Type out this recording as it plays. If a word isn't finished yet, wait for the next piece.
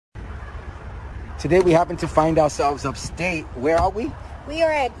Today we happen to find ourselves upstate. Where are we? We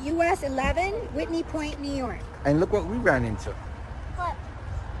are at US 11, Whitney Point, New York. And look what we ran into. What?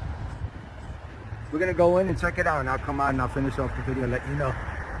 We're gonna go in and check it out, and I'll come out and I'll finish off the video and let you know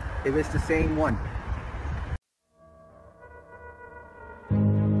if it's the same one.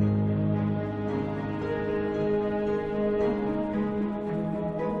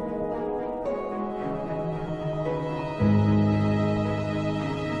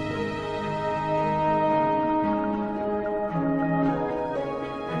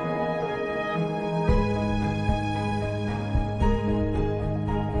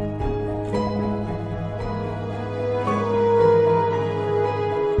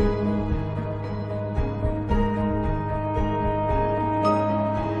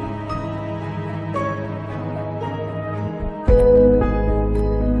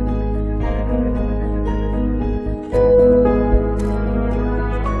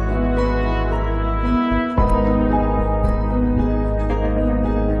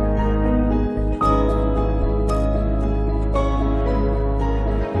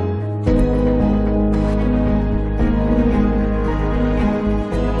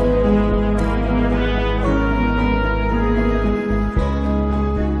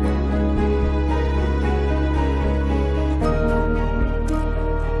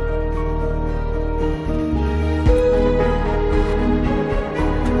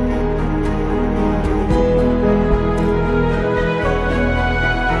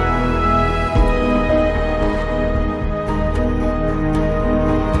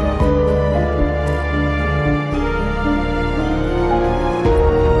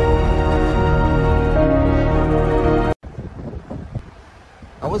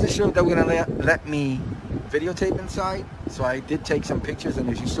 I wasn't sure if they were gonna let me videotape inside, so I did take some pictures, and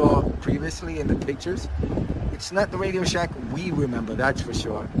as you saw previously in the pictures, it's not the Radio Shack we remember, that's for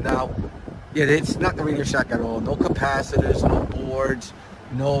sure. Now, yeah, it's not the Radio Shack at all. No capacitors, no boards,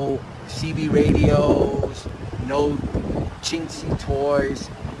 no CB radios, no chintzy toys.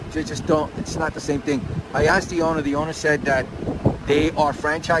 They just don't, it's not the same thing. I asked the owner said that they are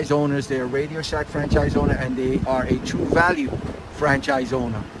franchise owners, they're a Radio Shack franchise owner, and they are a True Value franchise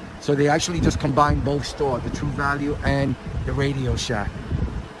owner. So they actually just combined both stores, the True Value and the Radio Shack.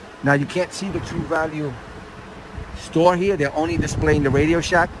 Now you can't see the True Value store here, they're only displaying the Radio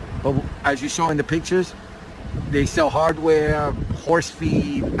Shack, but as you saw in the pictures, they sell hardware, horse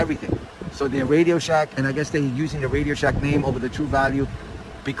feed, everything. So they're Radio Shack, and I guess they're using the Radio Shack name over the True Value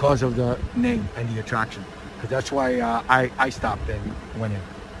because of the name and the attraction. Because that's why I stopped and went in.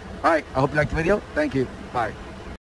 All right, I hope you liked the video. Thank you. Bye.